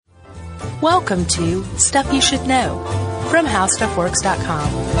Welcome to Stuff You Should Know from HowStuffWorks.com.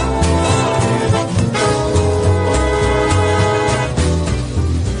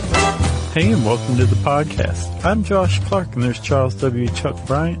 Hey, and welcome to the podcast. I'm Josh Clark, and there's Charles W. Chuck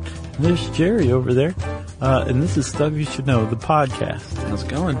Bryant, and there's Jerry over there. And this is Stuff You Should Know, the podcast. How's it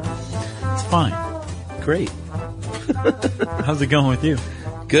going? It's fine. Great. How's it going with you?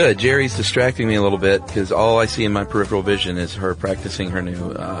 Good. Jerry's distracting me a little bit because all I see in my peripheral vision is her practicing her new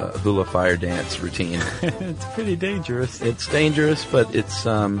hula fire dance routine. It's pretty dangerous. It's dangerous, but it's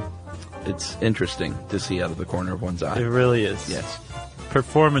interesting to see out of the corner of one's eye. It really is. Yes.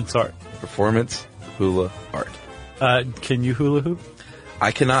 Performance art. Performance hula art. Can you hula hoop?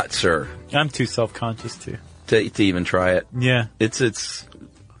 I cannot, sir. I'm too self-conscious to even try it. Yeah. It's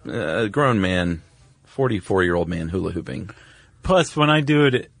a grown man, 44-year-old man hula hooping. Plus, when I do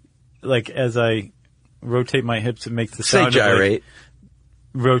it, like, as I rotate my hips, it makes the sound Say gyrate.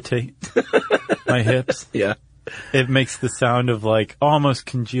 Of, like, rotate my hips. Yeah. It makes the sound of, like, almost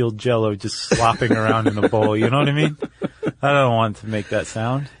congealed Jell-O just slopping around in a bowl. You know what I mean? I don't want to make that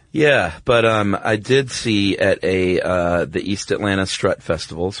sound. Yeah, but I did see at the East Atlanta Strut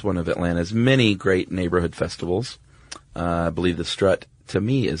Festivals, one of Atlanta's many great neighborhood festivals. I believe the Strut, to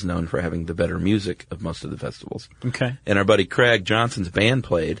me, is known for having the better music of most of the festivals. Okay. And our buddy Craig Johnson's band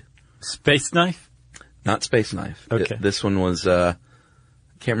played. Space Knife? Not Space Knife. Okay. This one was, can't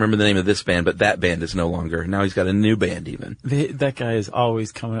remember the name of this band, but that band is no longer. Now he's got a new band even. That guy is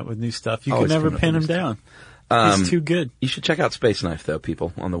always coming up with new stuff. You can Always never coming up pin with him new down. He's too good. You should check out Space Knife, though,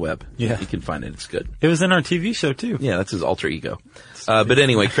 people, on the web. Yeah. You can find it. It's good. It was in our TV show, too. Yeah, that's his alter ego. But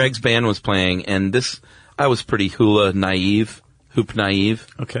anyway, Craig's band was playing, and I was pretty hoop naive,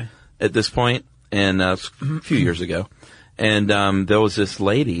 Okay. at this point, and a few years ago. And there was this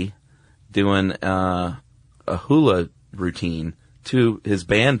lady doing a hula routine to his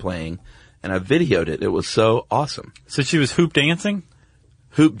band playing, and I videoed it. It was so awesome. So she was hoop dancing?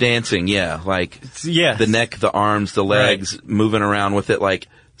 Hoop dancing, yeah, like Yes. the neck, the arms, the legs, moving around with it, like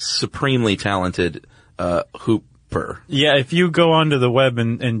supremely talented hooper. Yeah, if you go onto the web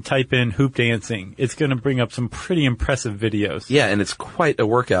and type in hoop dancing, it's going to bring up some pretty impressive videos. Yeah, and it's quite a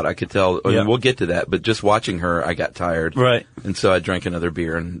workout, I could tell. I mean, Yeah. we'll get to that, but just watching her, I got tired. Right. And so I drank another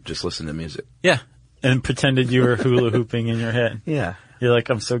beer and just listened to music. Yeah. And pretended you were hula hooping in your head. Yeah. You're like,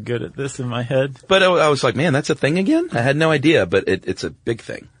 I'm so good at this in my head. But I was like, man, that's a thing again? I had no idea, but it's a big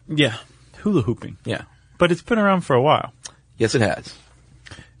thing. Yeah. Hula hooping. Yeah. But it's been around for a while. Yes, it has.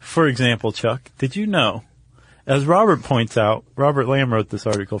 For example, Chuck, did you know, as Robert points out, Robert Lamb wrote this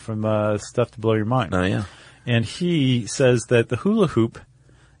article from Stuff to Blow Your Mind. Oh, yeah. And he says that the hula hoop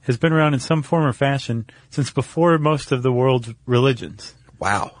has been around in some form or fashion since before most of the world's religions.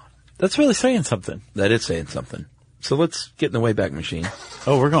 Wow. That's really saying something. That is saying something. So let's get in the Wayback Machine.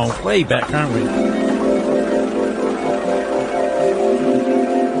 Oh, we're going way back, aren't we?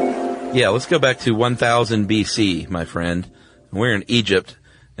 Yeah, let's go back to 1000 BC, my friend. We're in Egypt,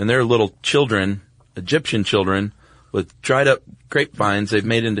 and there are little children, Egyptian children, with dried up grapevines they've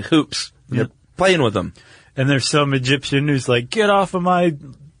made into hoops. And They're playing with them. And there's some Egyptian who's like, get off of my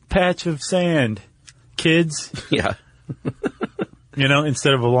patch of sand, kids. Yeah. You know,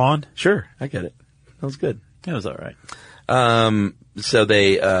 instead of a lawn. Sure, I get it. That was good. That was all right. So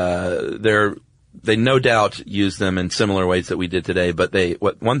they no doubt use them in similar ways that we did today, but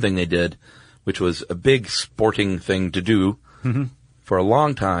one thing they did, which was a big sporting thing to do for a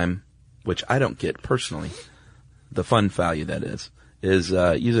long time, which I don't get personally, the fun value that is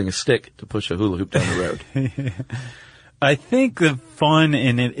using a stick to push a hula hoop down the road. I think the fun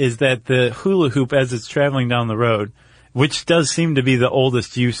in it is that the hula hoop, as it's traveling down the road, which does seem to be the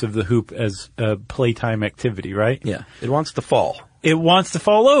oldest use of the hoop as a playtime activity, right? Yeah. It wants to fall. It wants to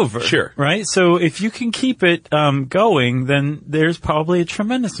fall over. Sure. Right? So if you can keep it going, then there's probably a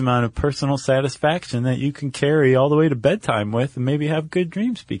tremendous amount of personal satisfaction that you can carry all the way to bedtime with and maybe have good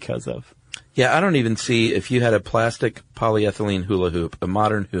dreams because of. Yeah, I don't even see, if you had a plastic polyethylene hula hoop, a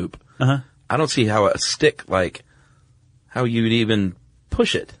modern hoop, I don't see how a stick, like, how you'd even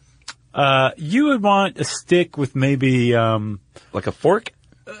push it. You would want a stick with maybe, like a fork?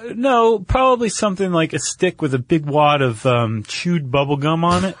 No, probably something like a stick with a big wad of chewed bubble gum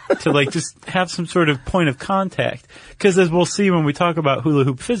on it to like just have some sort of point of contact. Because as we'll see when we talk about hula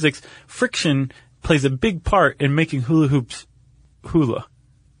hoop physics, friction plays a big part in making hula hoops hula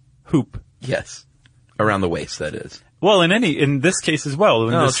hoop. Yes. Around the waist, that is. Well, in this case as well,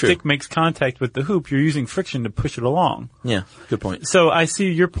 when the true. stick makes contact with the hoop, you're using friction to push it along. Yeah, good point. So I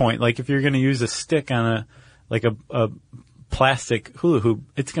see your point. Like if you're going to use a stick on a plastic hula hoop,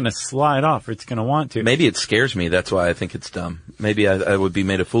 it's going to slide off or it's going to want to. Maybe it scares me. That's why I think it's dumb. Maybe I would be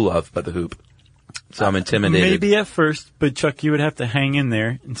made a fool of by the hoop. So I'm intimidated. Maybe at first, but Chuck, you would have to hang in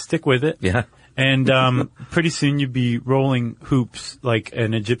there and stick with it. Yeah. And pretty soon you'd be rolling hoops like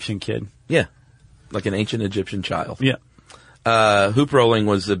an Egyptian kid. Yeah. Like an ancient Egyptian child. Yeah. Hoop rolling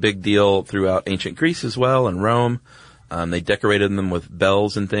was a big deal throughout ancient Greece as well, and Rome. They decorated them with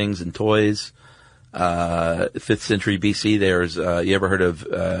bells and things and toys. 5th century BC, there's, you ever heard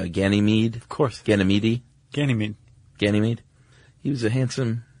of, Ganymede? Of course. Ganymede? Ganymede. He was a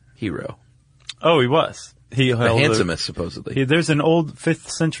handsome hero. Oh, he was. The handsomest, supposedly. There's an old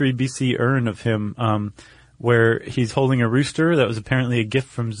 5th century BC urn of him, where he's holding a rooster that was apparently a gift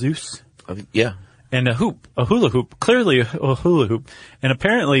from Zeus. Yeah. And a hula hoop, clearly a hula hoop. And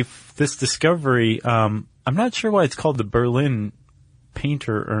apparently this discovery, I'm not sure why it's called the Berlin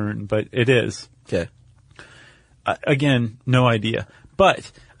painter urn, but it is. Okay. Again, no idea.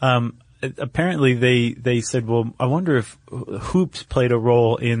 But, apparently they said, well, I wonder if hoops played a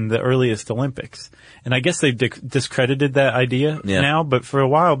role in the earliest Olympics. And I guess they've discredited that idea now, but for a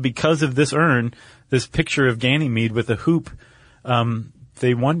while, because of this urn, this picture of Ganymede with a hoop,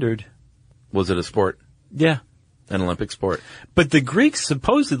 they wondered. Was it a sport? Yeah. An Olympic sport. But the Greeks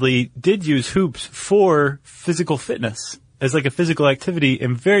supposedly did use hoops for physical fitness, as like a physical activity,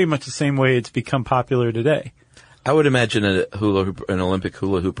 in very much the same way it's become popular today. I would imagine an Olympic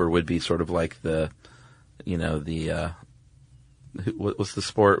hula hooper would be sort of like what's the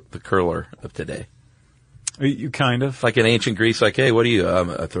sport? The curler of today. You kind of. Like in ancient Greece, like, hey, what do you,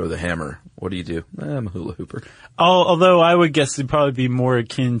 I throw the hammer. What do you do? I'm a hula hooper. Although I would guess it'd probably be more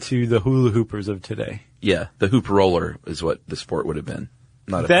akin to the hula hoopers of today. Yeah, the hoop roller is what the sport would have been.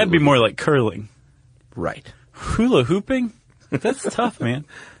 That'd be more like curling. Right. Hula hooping? That's tough, man.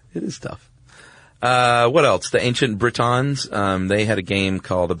 It is tough. What else? The ancient Britons, they had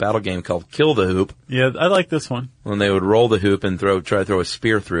a battle game called Kill the Hoop. Yeah, I like this one. When they would roll the hoop and try to throw a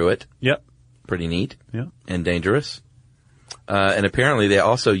spear through it. Yep. Pretty neat. Yeah. And dangerous. And apparently they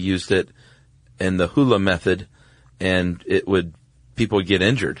also used it in the hula method, and people would get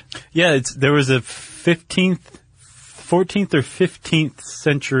injured. Yeah, there was a 14th or 15th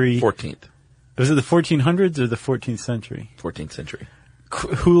century. 14th. Was it the 1400s or the 14th century? 14th century.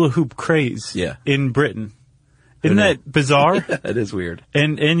 Hula hoop craze. Yeah. In Britain. Isn't that bizarre? Yeah, it is weird.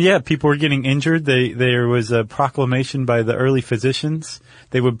 And yeah, people were getting injured. There was a proclamation by the early physicians.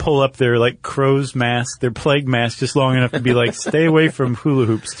 They would pull up their like crow's mask, their plague mask, just long enough to be like, stay away from hula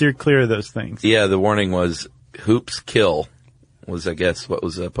hoops, steer clear of those things. Yeah, the warning was hoops kill, was I guess what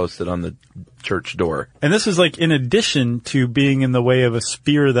was posted on the church door. And this was like in addition to being in the way of a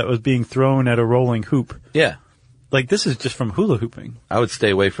spear that was being thrown at a rolling hoop. Yeah. Like this is just from hula hooping. I would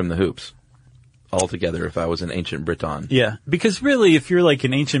stay away from the hoops altogether if I was an ancient Briton. Yeah, because really, if you're like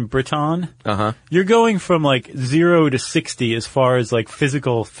an ancient Briton, you're going from like 0 to 60 as far as like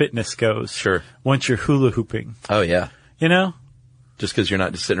physical fitness goes. Sure. Once you're hula hooping. Oh yeah. You know? Just because you're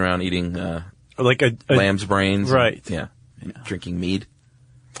not just sitting around eating like a lamb's brains. Right. And drinking mead.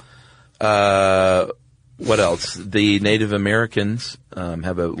 What else? The Native Americans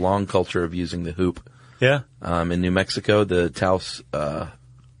have a long culture of using the hoop. Yeah. In New Mexico, the Taos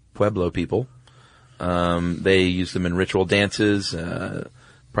Pueblo people, they use them in ritual dances,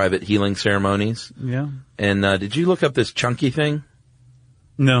 private healing ceremonies. Yeah. And did you look up this chunky thing?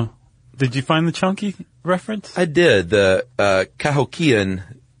 No. Did you find the chunky reference? I did. The Cahokian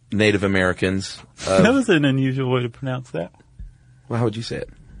Native Americans. That was an unusual way to pronounce that. Well, how would you say it?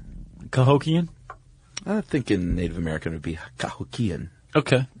 Cahokian? I think in Native American it would be Cahokian.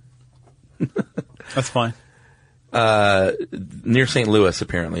 Okay. That's fine. Near St. Louis,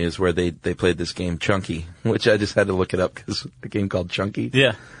 apparently, is where they played this game, Chunky, which I just had to look it up because a game called Chunky.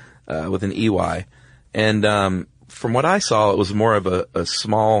 Yeah. With an EY. And, from what I saw, it was more of a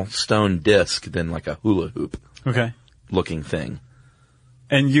small stone disc than like a hula hoop. Okay. Looking thing.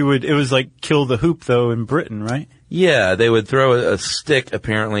 And it was like kill the hoop though in Britain, right? Yeah, they would throw a stick,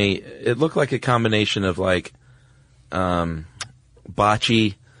 apparently. It looked like a combination of like,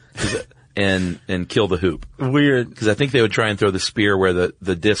 bocce and kill the hoop. Weird. Because I think they would try and throw the spear where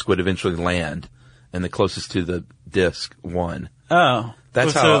the disc would eventually land, and the closest to the disc won. Oh.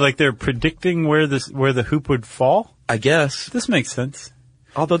 That's so like they're predicting where the hoop would fall? I guess. This makes sense.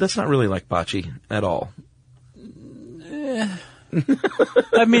 Although that's not really like bocce at all.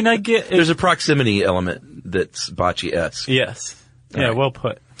 I mean, I get it. There's a proximity element that's bocce-esque. Yes. Yeah, right. Well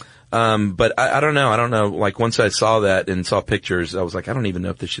put. But I don't know. I don't know. Like once I saw that and saw pictures, I was like, I don't even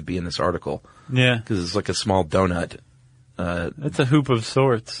know if this should be in this article. Yeah. Because it's like a small donut. That's a hoop of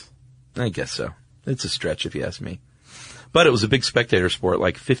sorts. I guess so. It's a stretch if you ask me. But it was a big spectator sport,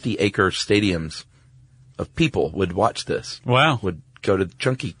 like 50-acre stadiums of people would watch this. Wow. Would go to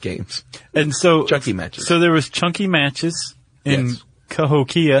chunky games. And so Chunky matches. So there was chunky matches in Yes.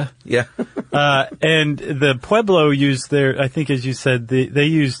 Cahokia. Yeah. And the Pueblo used I think as you said, they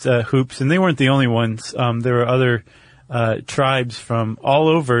used hoops, and they weren't the only ones. There were other tribes from all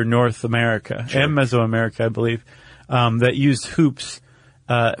over North America and Mesoamerica, I believe, that used hoops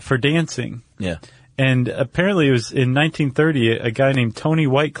for dancing. Yeah. And apparently it was in 1930, a guy named Tony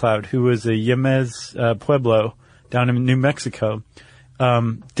Whitecloud, who was a Yemez Pueblo down in New Mexico,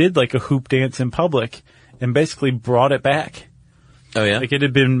 did like a hoop dance in public and basically brought it back. Oh, yeah? Like it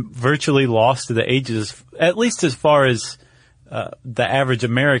had been virtually lost to the ages, at least as far as the average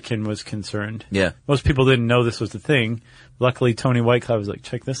American was concerned. Yeah. Most people didn't know this was a thing. Luckily, Tony Whitecloud was like,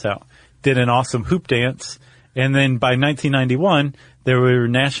 check this out. Did an awesome hoop dance. And then by 1991, there were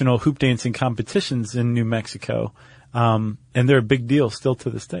national hoop dancing competitions in New Mexico. And they're a big deal still to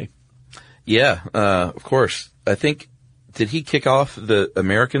this day. Yeah, of course. I think, did he kick off the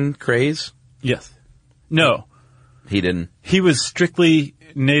American craze? Yes. No. He didn't. He was strictly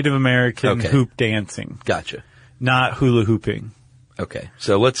Native American Okay. hoop dancing, Gotcha. not hula hooping. Okay.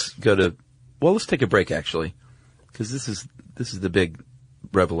 So let's take a break actually, because this is the big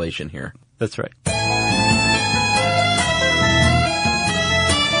revelation here. That's right.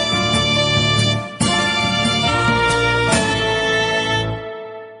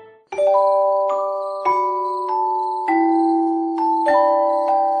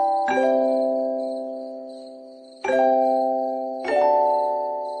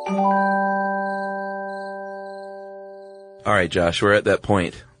 All right, Josh, we're at that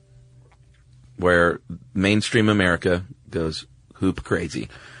point where mainstream America goes hoop crazy.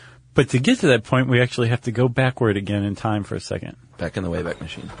 But to get to that point, we actually have to go backward again in time for a second. Back in the Wayback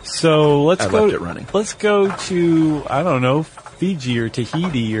Machine. So let's I go. left it running. Let's go to, I don't know, Fiji or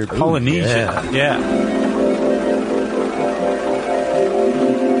Tahiti or Polynesia. Yeah.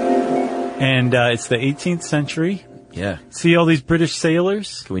 And it's the 18th century. Yeah. See all these British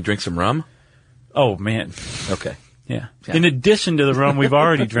sailors? Can we drink some rum? Oh man. Okay. Yeah. Yeah. In addition to the rum we've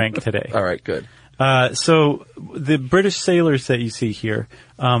already drank today. All right, good. So the British sailors that you see here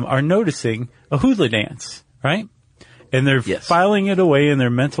are noticing a hula dance, right? And they're Yes. filing it away in their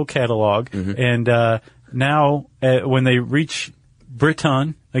mental catalog. Mm-hmm. And now, when they reach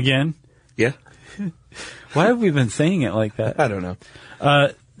Britain again, Yeah. why have we been saying it like that? I don't know.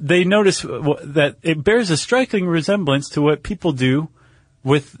 They notice that it bears a striking resemblance to what people do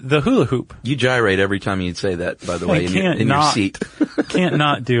with the hula hoop. You gyrate every time you say that, by the way, in your not, seat. Can't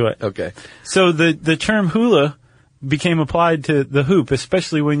not do it. Okay. So the term hula became applied to the hoop,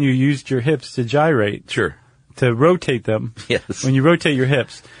 especially when you used your hips to gyrate, Sure. to rotate them. Yes. When you rotate your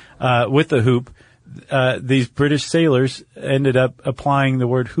hips with the hoop, these British sailors ended up applying the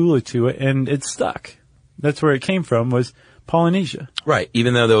word hula to it, and it stuck. That's where it came from, was Polynesia. Right.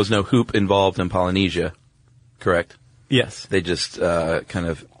 Even though there was no hoop involved in Polynesia, correct? Yes. They just kind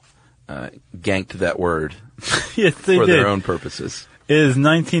of ganked that word Yes, they for did. their own purposes. It is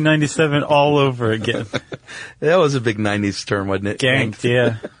 1997 all over again. That was a big 90s term, wasn't it? Ganked,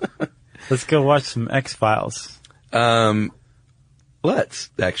 yeah. Let's go watch some X-Files. Let's,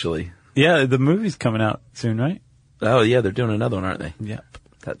 actually. Yeah, the movie's coming out soon, right? Oh, yeah, they're doing another one, aren't they? Yep.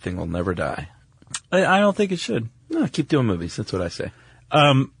 That thing will never die. I don't think it should. No, keep doing movies. That's what I say.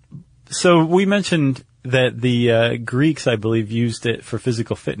 So we mentioned that the Greeks, I believe, used it for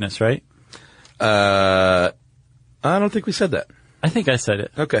physical fitness, right? I don't think we said that. I think I said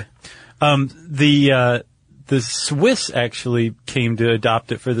it. Okay. The Swiss actually came to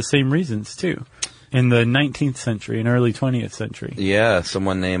adopt it for the same reasons too, in the 19th century and early 20th century. Yeah,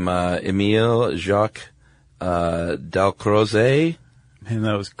 someone named Emile Jacques Dalcroze. And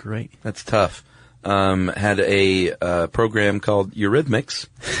that was great. That's tough. Had a program called Eurythmics,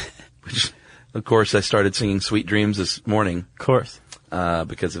 which, of course, I started singing Sweet Dreams this morning Of course.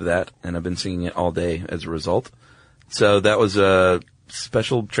 because of that, and I've been singing it all day as a result. So that was a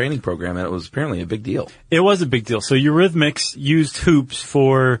special training program, and it was apparently a big deal. It was a big deal. So Eurythmics used hoops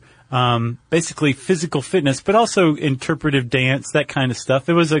for basically physical fitness, but also interpretive dance, that kind of stuff.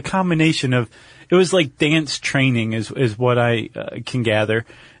 It was a combination of, it was like dance training is what I can gather,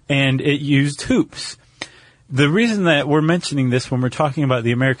 and it used hoops. The reason that we're mentioning this when we're talking about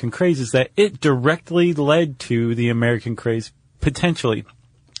the American craze is that it directly led to the American craze, potentially,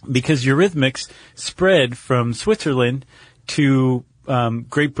 because Eurythmics spread from Switzerland to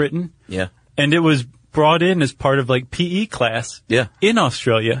Great Britain. Yeah. And it was brought in as part of like PE class Yeah. in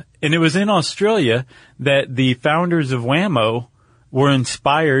Australia. And it was in Australia that the founders of Whammo were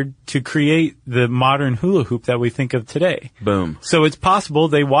inspired to create the modern hula hoop that we think of today. Boom. So it's possible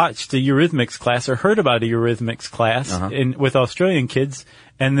they watched a Eurythmics class or heard about a Eurythmics class with Australian kids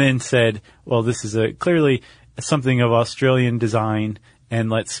and then said, well, this is clearly something of Australian design, and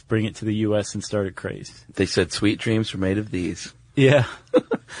let's bring it to the U.S. and start a craze. They said sweet dreams were made of these. Yeah.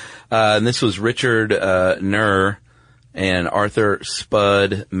 And this was Richard Nurr and Arthur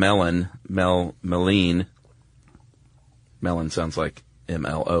Spud Mellon. Mellon sounds like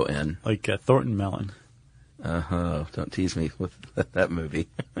M-L-O-N. Like Thornton Mellon. Don't tease me with that movie.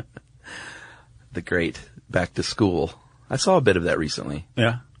 The great Back to School. I saw a bit of that recently.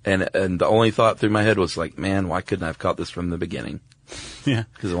 Yeah. And the only thought through my head was like, man, why couldn't I have caught this from the beginning? Yeah.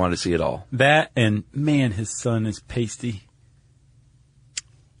 Because I wanted to see it all. That and, man, his son is pasty.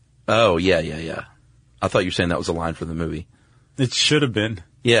 Oh, yeah. I thought you were saying that was a line from the movie. It should have been.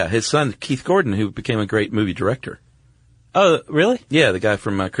 Yeah, his son, Keith Gordon, who became a great movie director. Oh, really? Yeah, the guy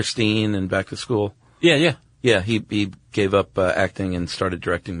from Christine and Back to School. Yeah. Yeah, he gave up acting and started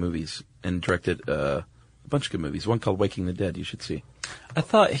directing movies and directed a bunch of good movies. One called Waking the Dead you should see. I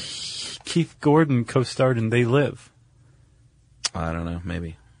thought Keith Gordon co-starred in They Live. I don't know,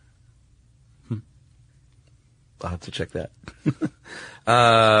 maybe. I'll have to check that.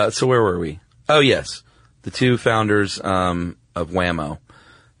 So where were we? Oh, yes. The two founders of Whammo.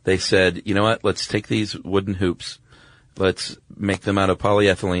 They said, you know what, let's take these wooden hoops. Let's make them out of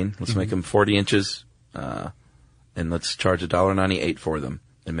polyethylene. Let's make them 40 inches, and let's charge $1.98 for them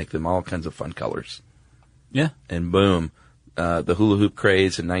and make them all kinds of fun colors. Yeah. And boom, the hula hoop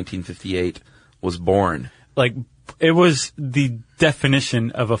craze in 1958 was born. Like, it was the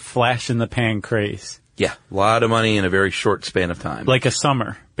definition of a flash in the pan craze. Yeah, a lot of money in a very short span of time. Like a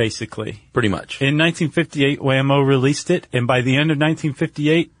summer, basically. Pretty much. In 1958, Whammo released it, and by the end of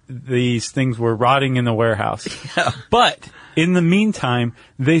 1958, these things were rotting in the warehouse. Yeah. But in the meantime,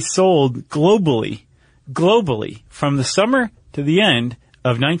 they sold globally, from the summer to the end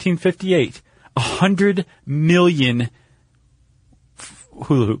of 1958, 100 million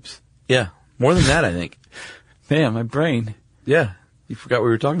hula hoops. Yeah, more than that, I think. Man, my brain. Yeah, you forgot what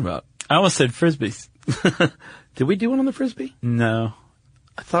we were talking about. I almost said Frisbees. Did we do one on the Frisbee? No.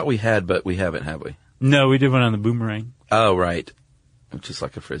 I thought we had, but we haven't, have we? No, we did one on the boomerang. Oh, right. Which is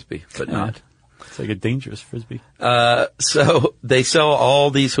like a Frisbee, but not. It's like a dangerous Frisbee. So they sell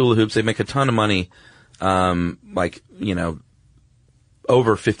all these hula hoops. They make a ton of money, over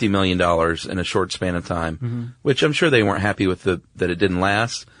 $50 million in a short span of time, which I'm sure they weren't happy with that it didn't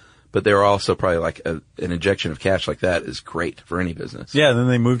last. But they were also probably like an injection of cash like that is great for any business. Yeah, then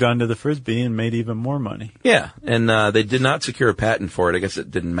they moved on to the Frisbee and made even more money. Yeah, and they did not secure a patent for it. I guess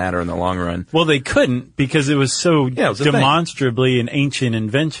it didn't matter in the long run. Well, they couldn't because it was so demonstrably an ancient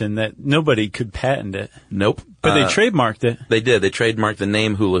invention that nobody could patent it. Nope. But they trademarked it. They did. They trademarked the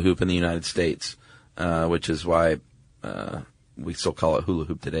name hula hoop in the United States, which is why we still call it hula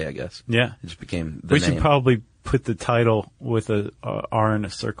hoop today, I guess. Yeah. It just became the We name. should probably put the title with a R in a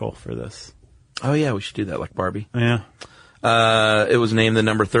circle for this. Oh, yeah, we should do that like Barbie. Yeah. It was named the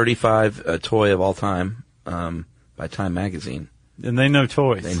number 35 toy of all time by Time Magazine. And they know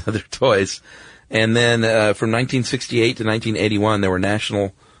toys. They know their toys. And then from 1968 to 1981, there were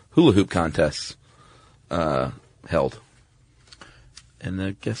national hula hoop contests held. And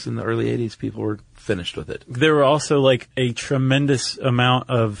I guess in the early 80s, people were finished with it. There were also like a tremendous amount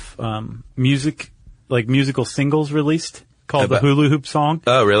of musical singles released called the Hula Hoop Song.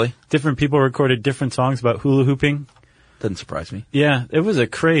 Oh, really? Different people recorded different songs about hula hooping. Doesn't surprise me. Yeah, it was a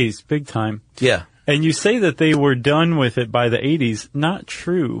craze, big time. Yeah. And you say that they were done with it by the 80s. Not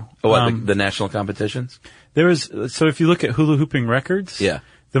true. Oh, what, the national competitions? So if you look at hula hooping records, yeah,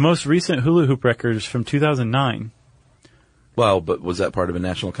 the most recent hula hoop record is from 2009. Well, but was that part of a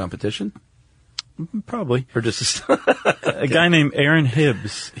national competition? Probably. Or just a guy named Aaron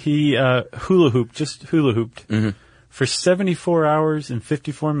Hibbs. He hula hooped for 74 hours and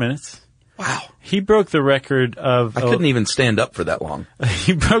 54 minutes. Wow. He broke the record of... I couldn't even stand up for that long.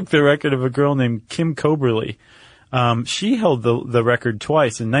 He broke the record of a girl named Kim Coberly. She held the record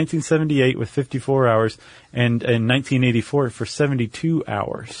twice, in 1978 with 54 hours and in 1984 for 72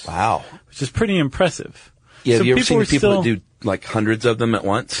 hours. Wow. Which is pretty impressive. Yeah, have you ever seen people that do like hundreds of them at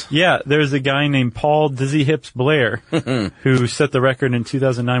once? Yeah, there's a guy named Paul Dizzy Hips Blair who set the record in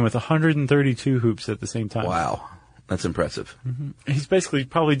 2009 with 132 hoops at the same time. Wow. That's impressive. Mm-hmm. He's basically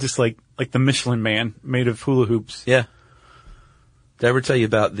probably just like the Michelin Man made of hula hoops. Yeah. Did I ever tell you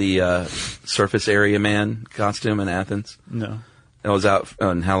about the surface area man costume in Athens? No. I was out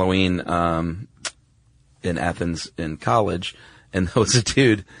on Halloween in Athens in college, and there was a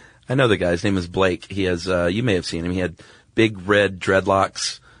dude. I know the guy. His name is Blake. He has, you may have seen him. He had big red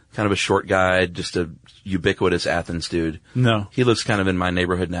dreadlocks, kind of a short guy, just a ubiquitous Athens dude. No. He lives kind of in my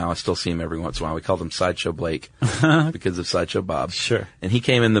neighborhood now. I still see him every once in a while. We called him Sideshow Blake because of Sideshow Bob. Sure. And he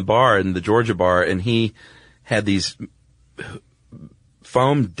came in the Georgia bar, and he had these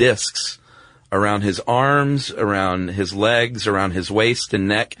foam discs around his arms, around his legs, around his waist and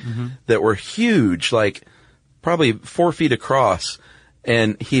neck that were huge, like probably 4 feet across.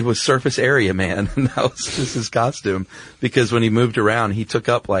 And he was surface area man, and that was just his costume. Because when he moved around, he took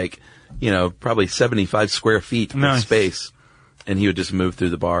up probably 75 square feet of space. And he would just move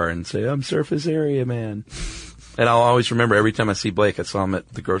through the bar and say, I'm surface area man. And I'll always remember every time I see Blake, I saw him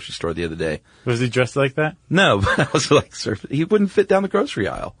at the grocery store the other day. Was he dressed like that? No, but I was like, he wouldn't fit down the grocery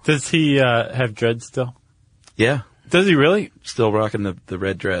aisle. Does he have dreads still? Yeah. Does he really? Still rocking the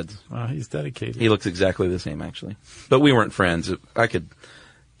red dreads. Wow, he's dedicated. He looks exactly the same, actually. But we weren't friends. I could...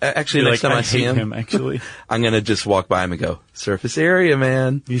 Actually, next time I see him, actually. I'm going to just walk by him and go, surface area,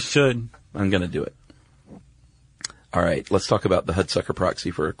 man. You should. I'm going to do it. All right, let's talk about the Hudsucker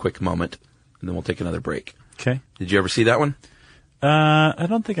Proxy for a quick moment, and then we'll take another break. Okay. Did you ever see that one? I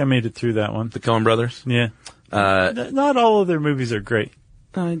don't think I made it through that one. The Coen brothers? Yeah. Not all of their movies are great.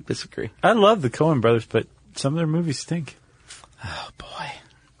 I disagree. I love the Coen brothers, but some of their movies stink. Oh,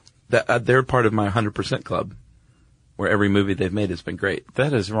 boy. They're part of my 100% club, where every movie they've made has been great.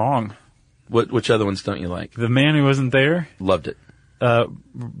 That is wrong. Which other ones don't you like? The Man Who Wasn't There? Loved it.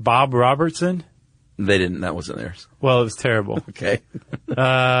 Bob Robertson? They didn't. That wasn't theirs. Well, it was terrible. Okay.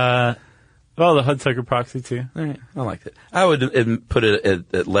 Well, the Hudsucker Proxy, too. All right. I liked it. I would put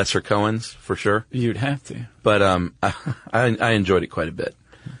it at lesser Coens, for sure. You'd have to. But I enjoyed it quite a bit.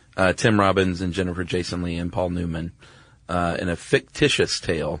 Tim Robbins and Jennifer Jason Leigh and Paul Newman in a fictitious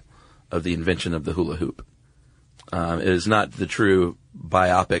tale of the invention of the hula hoop. It is not the true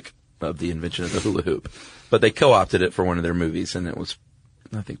biopic of the invention of the hula hoop, but they co-opted it for one of their movies, and it was,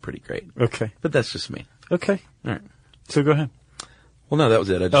 I think, pretty great. Okay. But that's just me. Okay. All right. So go ahead. Well, no, that was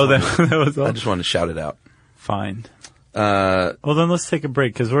it. That was all? I just wanted to shout it out. Fine. Well, then let's take a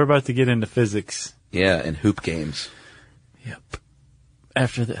break, because we're about to get into physics. Yeah, and hoop games. Yep.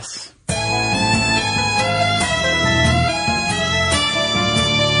 After this.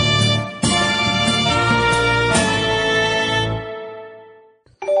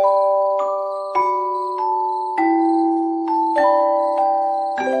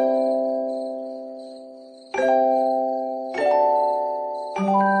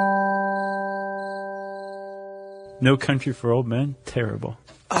 No Country for Old Men? Terrible.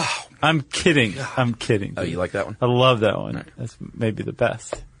 Oh, I'm kidding. God. I'm kidding. Oh, you like that one? I love that one. Right. That's maybe the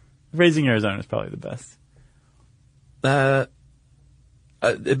best. Raising Arizona is probably the best.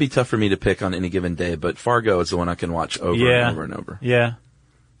 It'd be tough for me to pick on any given day, but Fargo is the one I can watch over and over and over. Yeah.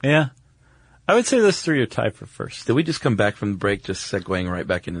 Yeah. I would say those three are tied for first. Did we just come back from the break just segueing right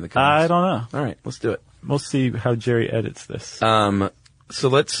back into the comments? I don't know. All right, let's do it. We'll see how Jerry edits this. So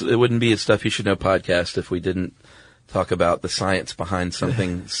it wouldn't be a Stuff You Should Know podcast if we didn't talk about the science behind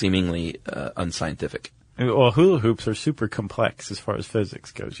something seemingly unscientific. Well, hula hoops are super complex as far as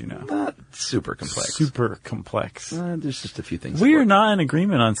physics goes, you know. Not super complex. Super complex. There's just a few things. We are not in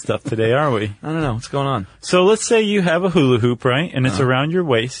agreement on stuff today, are we? I don't know. What's going on? So let's say you have a hula hoop, right? And it's around your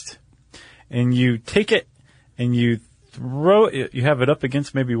waist. And you take it and you throw it. You have it up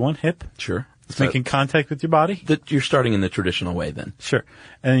against maybe one hip. Sure. It's making contact with your body. You're starting in the traditional way then. Sure.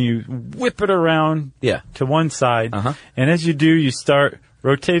 And then you whip it around to one side. Uh-huh. And as you do, you start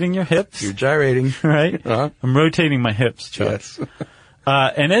rotating your hips. You're gyrating. Right? Uh-huh. I'm rotating my hips, Chuck. Yes.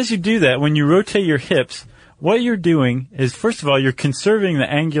 And as you do that, when you rotate your hips, what you're doing is, first of all, you're conserving the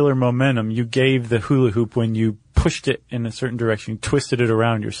angular momentum you gave the hula hoop when you pushed it in a certain direction, you twisted it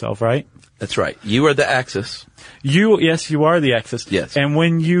around yourself, right? That's right. You are the axis. Yes, you are the axis. Yes. And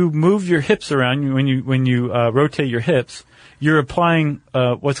when you move your hips around, when you rotate your hips, you're applying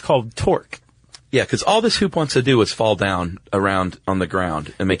what's called torque. Yeah, because all this hoop wants to do is fall down around on the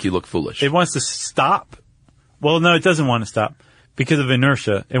ground and make you look foolish. It wants to stop. Well, no, it doesn't want to stop because of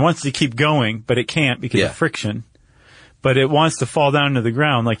inertia. It wants to keep going, but it can't because of friction. But it wants to fall down to the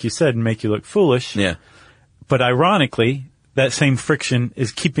ground, like you said, and make you look foolish. Yeah. But ironically, that same friction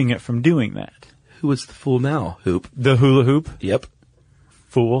is keeping it from doing that. Who is the fool now, hoop? The hula hoop. Yep.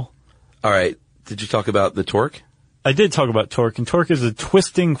 Fool. All right. Did you talk about the torque? I did talk about torque, and torque is a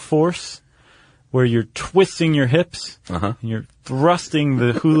twisting force where you're twisting your hips, and you're thrusting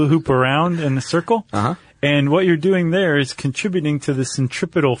the hula hoop around in a circle, and what you're doing there is contributing to the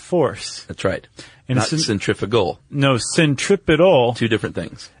centripetal force. That's right. And not centrifugal. No, centripetal. Two different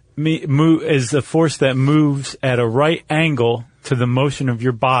things. Is a force that moves at a right angle to the motion of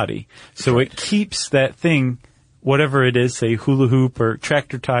your body. So it keeps that thing whatever it is, say hula hoop or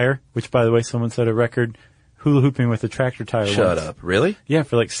tractor tire, which by the way, someone set a record hula hooping with a tractor tire Shut once. up. Really? Yeah,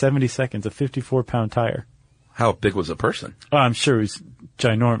 for like 70 seconds, a 54-pound tire. How big was the person? Oh, I'm sure he was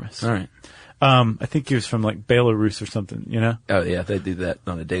ginormous. All right. I think he was from like Belarus or something, you know? Oh, yeah, they do that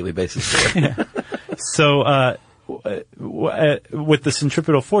on a daily basis. Yeah. So, with the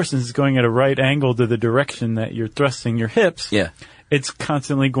centripetal force, since it's going at a right angle to the direction that you're thrusting your hips, Yeah. it's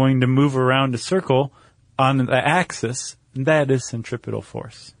constantly going to move around a circle on the axis. That is centripetal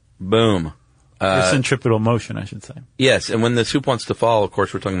force. Boom. Or centripetal motion, I should say. Yes, and when this hoop wants to fall, of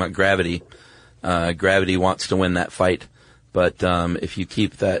course, we're talking about gravity. Gravity wants to win that fight. But if you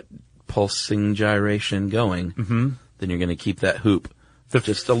keep that pulsing gyration going, then you're going to keep that hoop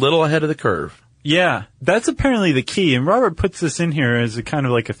just a little ahead of the curve. Yeah, that's apparently the key. And Robert puts this in here as a kind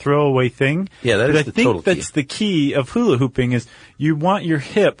of like a throwaway thing. Yeah, that is the total key. I think that's the key of hula hooping is you want your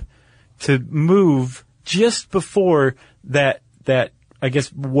hip to move just before that I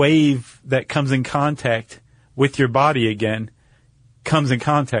guess wave that comes in contact with your body again comes in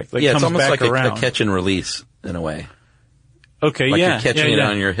contact. Like Yeah, comes it's almost back like around. a catch and release in a way. Okay, Like yeah. you're catching it yeah.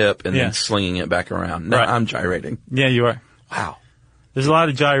 on your hip and Yeah. then slinging it back around. No, Right. I'm gyrating. Yeah, you are. Wow. There's a lot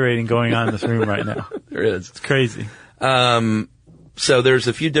of gyrating going on in this room right now. There is. It's crazy. So there's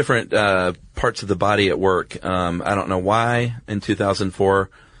a few different parts of the body at work. I don't know why in 2004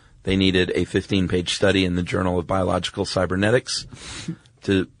 they needed a 15-page study in the Journal of Biological Cybernetics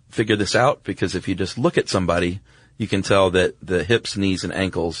to figure this out, because if you just look at somebody, you can tell that the hips, knees, and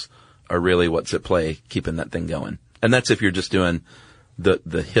ankles are really what's at play keeping that thing going. And that's if you're just doing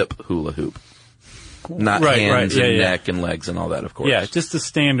the hip hula hoop. Not hands and neck and legs and all that, of course. Yeah, just the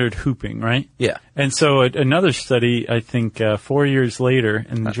standard hooping, right? Yeah. And so another study, I think 4 years later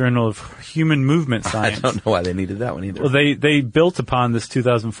in the Journal of Human Movement Science. I don't know why they needed that one either. Well, they built upon this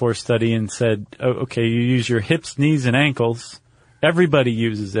 2004 study and said, okay, you use your hips, knees, and ankles. Everybody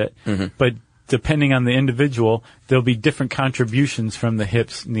uses it. But depending on the individual, there'll be different contributions from the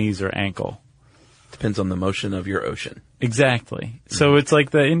hips, knees, or ankle. Depends on the motion of your ocean. Exactly. So it's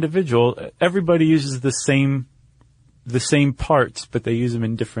like the individual, everybody uses the same parts, but they use them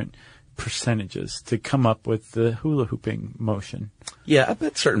in different percentages to come up with the hula hooping motion. Yeah, I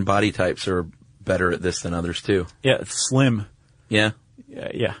bet certain body types are better at this than others too. Yeah, it's slim. Yeah?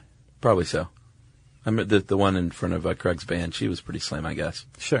 Yeah. Probably so. I mean, the one in front of Craig's band, she was pretty slim, I guess.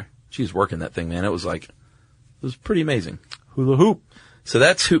 Sure. She was working that thing, man. It was pretty amazing. Hula hoop. So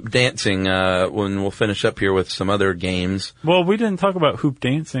that's hoop dancing. When we'll finish up here with some other games. Well, we didn't talk about hoop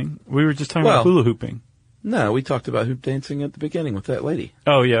dancing. We were just talking about hula hooping. No, we talked about hoop dancing at the beginning with that lady.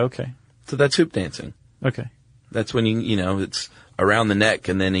 Oh, yeah, okay. So that's hoop dancing. Okay. That's when it's around the neck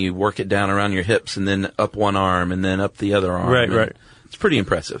and then you work it down around your hips and then up one arm and then up the other arm. Right. It's pretty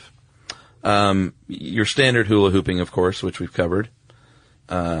impressive. Your standard hula hooping, of course, which we've covered.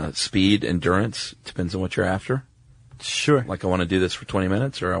 Speed, endurance, depends on what you're after. Sure. Like I want to do this for 20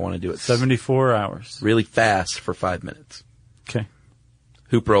 minutes or I want to do it 74 hours. really fast for 5 minutes. Okay.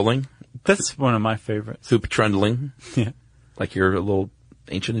 Hoop rolling, That's one of my favorites. hoop trundling, Yeah. like you're a little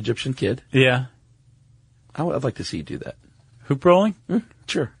ancient Egyptian kid. Yeah. I'd like to see you do that. Hoop rolling?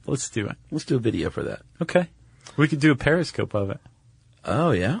 Sure. Let's do it. Let's do a video for that. Okay. We could do a periscope of it.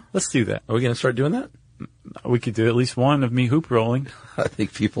 Oh, yeah? Let's do that. Are we going to start doing that? We could do at least one of me hoop rolling. I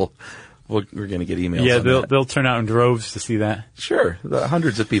think we're going to get emails Yeah, on that. they'll turn out in droves to see that. Sure.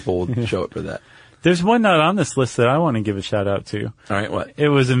 Hundreds of people will show up for that. There's one not on this list that I want to give a shout out to. All right, what? It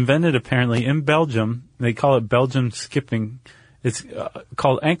was invented apparently in Belgium. They call it Belgium skipping. It's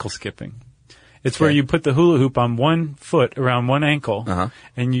called ankle skipping. It's where you put the hula hoop on one foot around one ankle,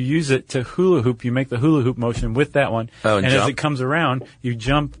 and you use it to hula hoop. You make the hula hoop motion with that one, and as jump? it comes around, you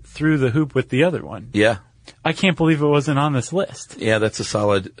jump through the hoop with the other one. Yeah. I can't believe it wasn't on this list. Yeah, that's a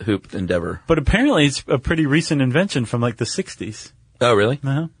solid hoop endeavor. But apparently it's a pretty recent invention from like the 60s. Oh, really?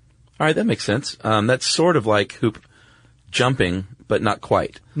 Uh-huh. All right, that makes sense. That's sort of like hoop jumping, but not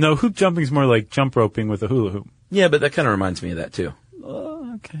quite. No, hoop jumping is more like jump roping with a hula hoop. Yeah, but that kind of reminds me of that, too.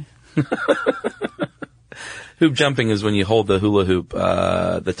 Okay. Hoop jumping is when you hold the hula hoop,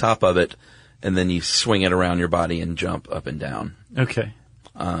 the top of it, and then you swing it around your body and jump up and down. Okay.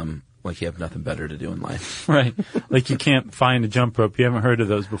 Like you have nothing better to do in life. Right. Like you can't find a jump rope. You haven't heard of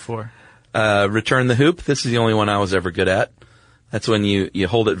those before. Return the hoop. This is the only one I was ever good at. That's when you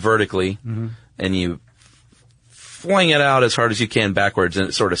hold it vertically and you fling it out as hard as you can backwards, and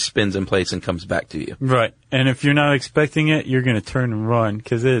it sort of spins in place and comes back to you. Right. And if you're not expecting it, you're going to turn and run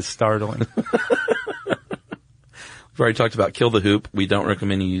because it is startling. We've already talked about kill the hoop. We don't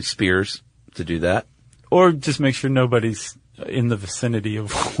recommend you use spears to do that. Or just make sure nobody's in the vicinity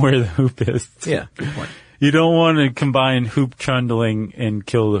of where the hoop is. Yeah, good point. You don't want to combine hoop trundling and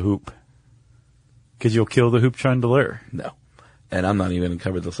kill the hoop. Because you'll kill the hoop trundler. No. And I'm not even going to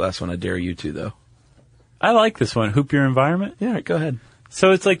cover this last one. I dare you to, though. I like this one. Hoop your environment. Yeah, all right, go ahead.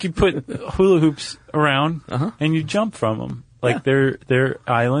 So it's like you put hula hoops around and you jump from them. Like they're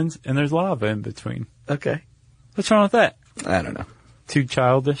islands and there's lava in between. Okay. What's wrong with that? I don't know. Too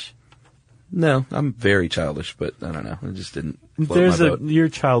childish? No, I'm very childish, but I don't know. It just didn't float my boat. You're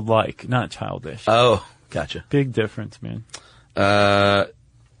childlike, not childish. Oh, gotcha. Big difference, man.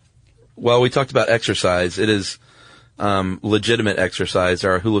 Well, we talked about exercise. It is legitimate exercise.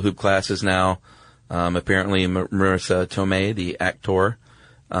 Our hula hoop classes now. Apparently, Marissa Tomei, the actor,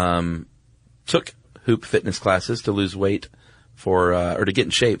 took hoop fitness classes to lose weight or to get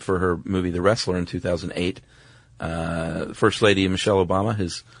in shape for her movie The Wrestler in 2008. First Lady Michelle Obama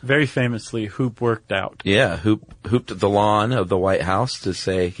has very famously hoop worked out. Yeah, hooped the lawn of the White House to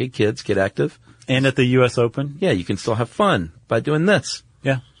say, hey kids, get active. And at the U.S. Open. Yeah, you can still have fun by doing this.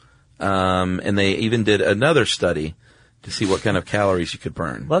 Yeah. And they even did another study to see what kind of calories you could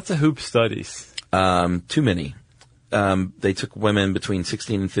burn. Lots of hoop studies. Too many. They took women between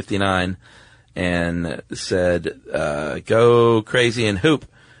 16 and 59 and said, go crazy and hoop.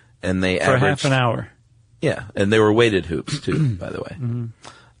 And they for averaged half an hour. Yeah, and they were weighted hoops too, by the way.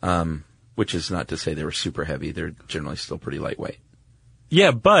 Which is not to say they were super heavy. They're generally still pretty lightweight.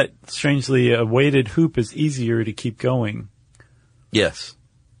 Yeah, but strangely, a weighted hoop is easier to keep going. Yes,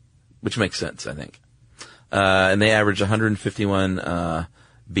 which makes sense, I think. And they average 151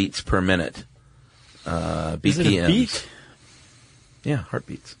 beats per minute. BPMs. Is it a beat? Yeah,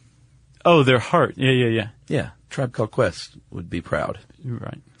 heartbeats. Oh, their heart. Yeah. Yeah, Tribe Called Quest would be proud. You're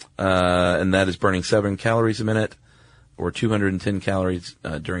right. And that is burning 7 calories a minute or 210 calories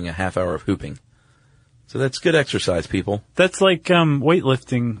during a half hour of hooping. So that's good exercise, people. That's like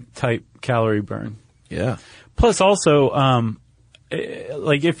weightlifting type calorie burn. Yeah. Plus also,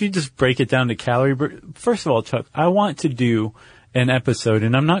 like if you just break it down to calorie burn, first of all, Chuck, I want to do an episode,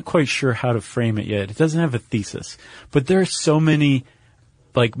 and I'm not quite sure how to frame it yet. It doesn't have a thesis. But there are so many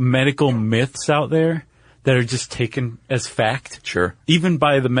like medical myths out there that are just taken as fact. Sure. Even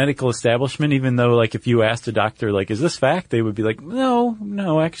by the medical establishment, even though, like, if you asked a doctor, like, is this fact? They would be like,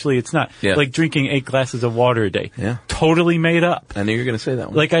 no, actually it's not. Yeah. Like drinking 8 glasses of water a day. Yeah. Totally made up. I knew you were going to say that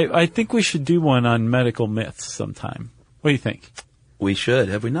one. Like, I think we should do one on medical myths sometime. What do you think? We should.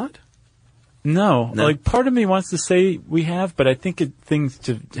 Have we not? No. Like, part of me wants to say we have, but I think things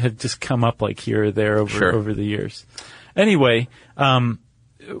have just come up, like, here or there over the years. Anyway,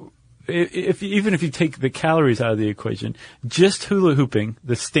 even if you take the calories out of the equation, just hula hooping,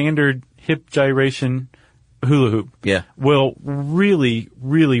 the standard hip gyration hula hoop, will really,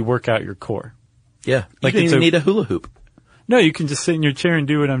 really work out your core. Yeah. Like, you don't even need a hula hoop. No, you can just sit in your chair and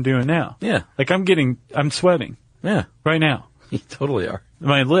do what I'm doing now. Yeah. Like I'm sweating. Yeah. Right now. You totally are.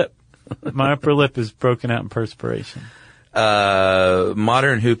 My upper lip is broken out in perspiration.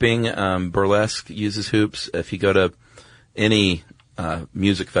 Modern hooping, burlesque uses hoops. If you go to any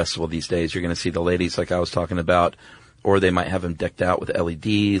music festival these days, you're going to see the ladies like I was talking about, or they might have them decked out with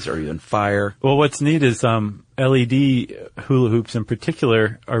LEDs or even fire. Well, what's neat is LED hula hoops in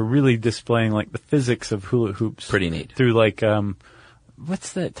particular are really displaying like the physics of hula hoops. Pretty neat. Through like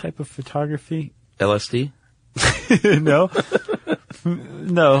what's that type of photography? LSD? No.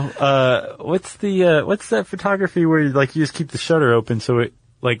 No. What's that photography where you just keep the shutter open so it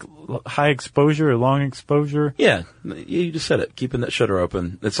like high exposure or long exposure? Yeah, you just said it. Keeping that shutter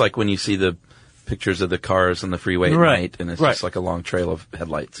open. It's like when you see the pictures of the cars on the freeway at night, and it's just like a long trail of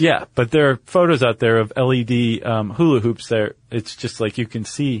headlights. Yeah, but there are photos out there of LED hula hoops there. It's just like you can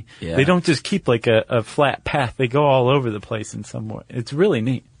see. Yeah. They don't just keep like a flat path. They go all over the place in some way. It's really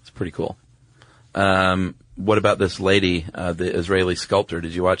neat. It's pretty cool. What about this lady, the Israeli sculptor?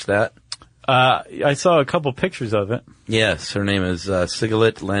 Did you watch that? I saw a couple pictures of it. Yes, her name is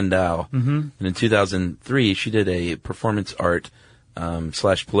Sigalit Landau. Mm-hmm. And in 2003, she did a performance art /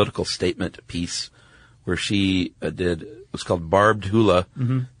 political statement piece where she it was called Barbed Hula.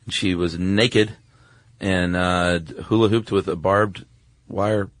 Mm-hmm. And she was naked and hula hooped with a barbed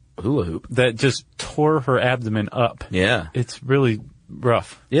wire hula hoop. That just tore her abdomen up. Yeah. It's really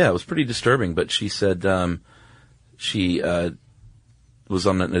rough. Yeah, it was pretty disturbing, but she said she was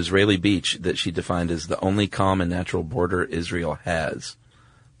on an Israeli beach that she defined as the only calm and natural border Israel has.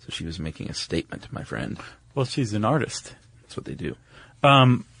 So she was making a statement, my friend. Well, she's an artist. That's what they do.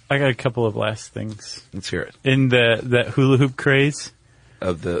 I got a couple of last things. Let's hear it. In that hula hoop craze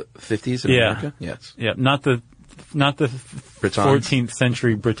of the 50s in America? Yes. Yeah, not the 14th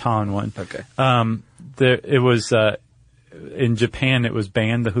century Breton one. Okay. It was in Japan it was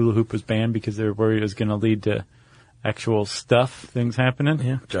banned. The hula hoop was banned because they were worried it was going to lead to actual things happening.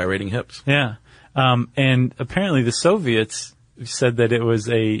 Yeah, gyrating hips. Yeah. And apparently the Soviets said that it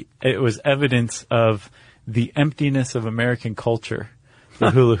was evidence of the emptiness of American culture,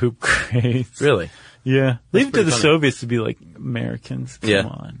 the hula hoop craze. Really? Yeah. Leave it to the funny. Soviets to be like, Americans, come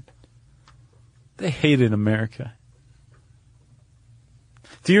on. They hated America.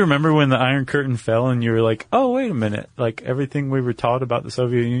 Do you remember when the Iron Curtain fell and you were like, oh, wait a minute, like everything we were taught about the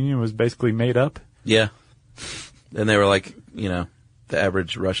Soviet Union was basically made up? Yeah. And they were like, the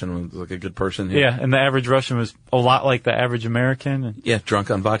average Russian was like a good person. Yeah, and the average Russian was a lot like the average American. And Yeah, drunk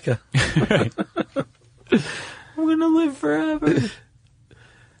on vodka. I'm going to live forever.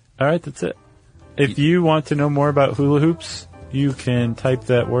 All right, that's it. If you want to know more about hula hoops, you can type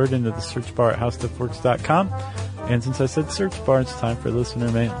that word into the search bar at howstuffworks.com. And since I said search bar, it's time for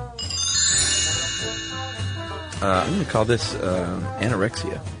listener mail. I'm going to call this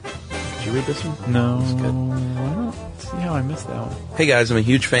anorexia. Did you read this one? No, That's good. I don't see how I missed that one. Hey guys, I'm a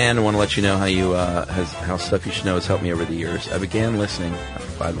huge fan and want to let you know how Stuff You Should Know has helped me over the years. I began listening.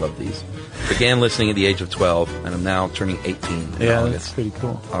 I love these. Began listening at the age of 12, and I'm now turning 18 in Yeah, August. that's pretty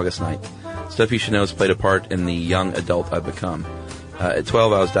cool. August 9th. Stuff You Should Know has played a part in the young adult I've become. At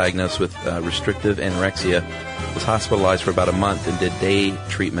 12, I was diagnosed with restrictive anorexia, was hospitalized for about a month, and did day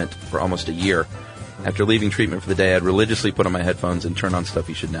treatment for almost a year. After leaving treatment for the day, I'd religiously put on my headphones and turn on Stuff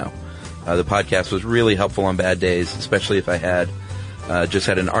You Should Know. The podcast was really helpful on bad days, especially if I had just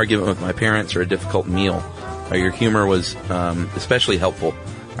had an argument with my parents or a difficult meal. Your humor was especially helpful.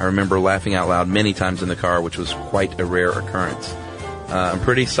 I remember laughing out loud many times in the car, which was quite a rare occurrence. I'm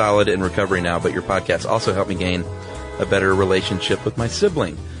pretty solid in recovery now, but your podcast also helped me gain a better relationship with my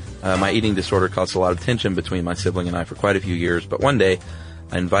sibling. My eating disorder caused a lot of tension between my sibling and I for quite a few years, but one day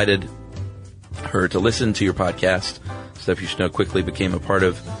I invited her to listen to your podcast. Stuff You Should Know quickly became a part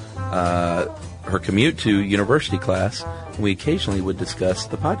of her commute to university class. We occasionally would discuss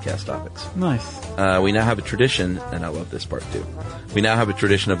the podcast topics. Nice. We now have a tradition, and I love this part too. We now have a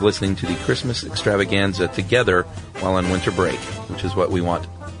tradition of listening to the Christmas extravaganza together while on winter break, which is what we want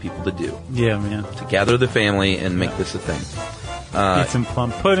people to do. Yeah, man. To gather the family and make this a thing. Eat some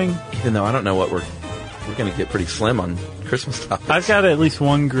plum pudding. Even though I don't know what we're going to get pretty slim on Christmas topics. I've got at least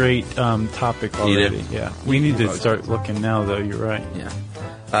one great topic You do? already. Yeah. We need to start looking now, though. You're right. Yeah.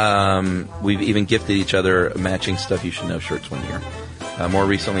 We've even gifted each other matching Stuff You Should Know shirts one year. More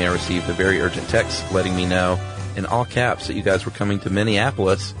recently, I received a very urgent text letting me know in all caps that you guys were coming to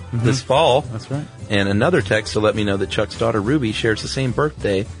Minneapolis this fall. That's right. And another text to let me know that Chuck's daughter Ruby shares the same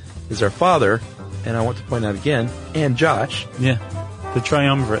birthday as our father. And I want to point out again, and Josh. Yeah. The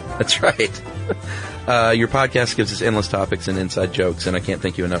triumvirate. That's right. Your podcast gives us endless topics and inside jokes, and I can't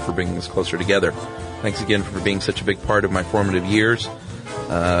thank you enough for bringing us closer together. Thanks again for being such a big part of my formative years.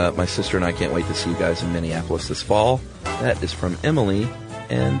 My sister and I can't wait to see you guys in Minneapolis this fall. That is from Emily,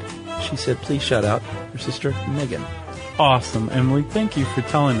 and she said, please shout out your sister, Megan. Awesome, Emily. Thank you for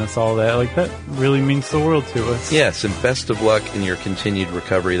telling us all that. Like, that really means the world to us. Yes, and best of luck in your continued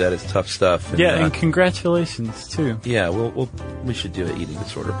recovery. That is tough stuff. And, yeah, and congratulations, too. Yeah, we should do an eating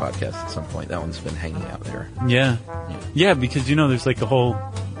disorder podcast at some point. That one's been hanging out there. Yeah. Yeah, because, there's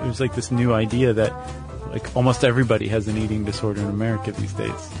like this new idea that like almost everybody has an eating disorder in America these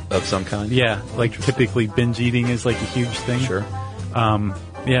days. Of some kind? Yeah, like typically binge eating is like a huge thing. Sure.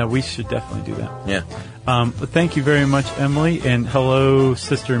 Yeah, we should definitely do that. Yeah. But thank you very much, Emily, and hello,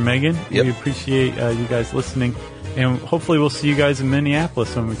 Sister Megan. Yep. We appreciate you guys listening, and hopefully we'll see you guys in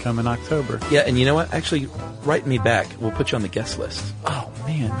Minneapolis when we come in October. Yeah, and you know what? Actually, write me back. We'll put you on the guest list. Oh,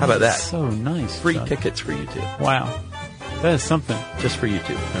 man. How about that? So nice. Free John. tickets for you two. Wow. That is something. Just for you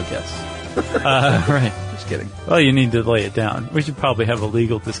two. No guests. Right. Just kidding. Well, you need to lay it down. We should probably have a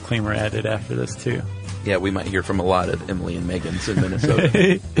legal disclaimer added after this, too. Yeah, we might hear from a lot of Emily and Megans in Minnesota.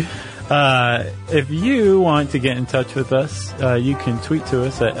 If you want to get in touch with us, you can tweet to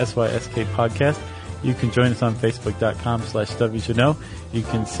us at SYSK Podcast. You can join us on Facebook.com/StuffYouShouldKnow. You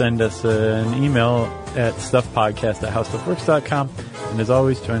can send us an email at StuffPodcast@HowStuffWorks.com. And as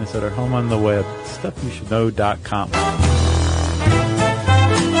always, join us at our home on the web, StuffYouShouldKnow.com.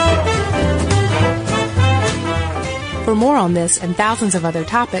 For more on this and thousands of other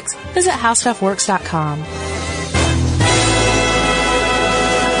topics, visit HowStuffWorks.com.